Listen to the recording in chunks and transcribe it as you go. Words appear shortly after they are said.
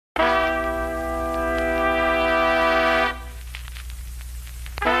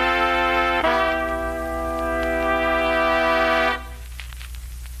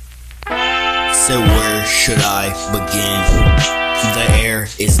said, where should I begin? The air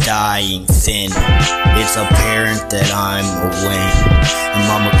is dying thin. It's apparent that I'm a win. In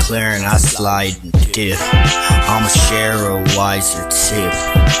my McLaren I slide and dip. I'ma share a wiser tip,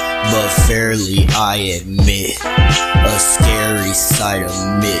 but fairly I admit a scary sight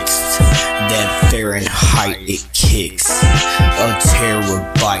amidst that Fahrenheit it kicks. A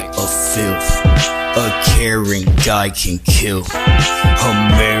terror bite of filth a caring guy can kill. A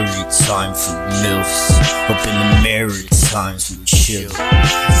maritime for milfs. Up in the maritimes we chill.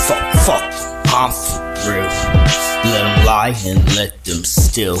 Fuck, I'm for real. Let them lie and let them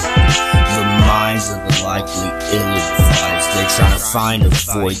still. The minds of the likely ill-advised. They tryna find a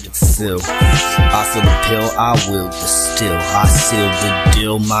void to fill. I feel the pill, I will distill. I seal the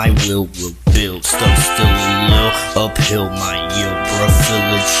deal, my will build. Stuck still a little, uphill my yield. Bruh, feel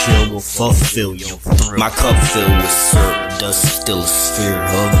a chill will fulfill your thrill. My cup filled with syrup, dust still a sphere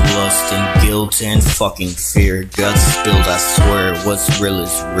of lust and guilt and fucking fear. Guts spilled, I swear, what's real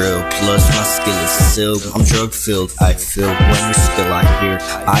is real. Plus my skill is sealed. I'm drug filled, I feel when you're still I hear.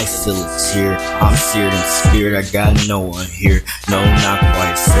 I feel a tear, I'm seared in spirit. I got no one here, no, not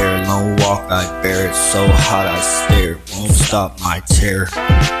quite fair. Long walk I bear it, so hot I stare. Won't stop my terror.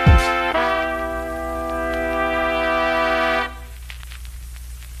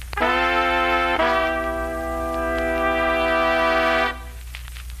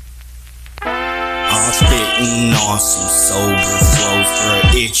 I'm spitting on some sober flows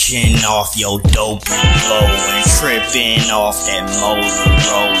for itching off your dopey blow and tripping off that motor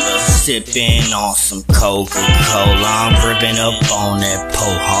roller, sipping on some Coca-Cola. I'm ripping up on that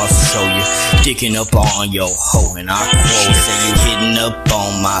pole, I'll show you, dicking up on your hoe, and I quote, say you hitting up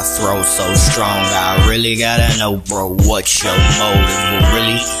on my throat so strong. I really gotta know, bro, what's your motive? Well,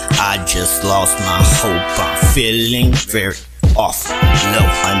 really, I just lost my hope. I'm feeling very off low.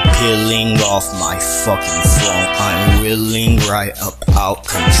 I'm peeling off my fucking throne. I'm willing right up out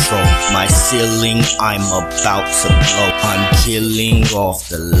control. My ceiling I'm about to blow. I'm killing off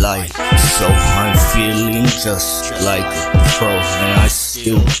the light, so I'm feeling just like a pro, and I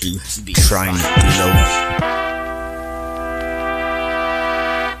still be trying to blow.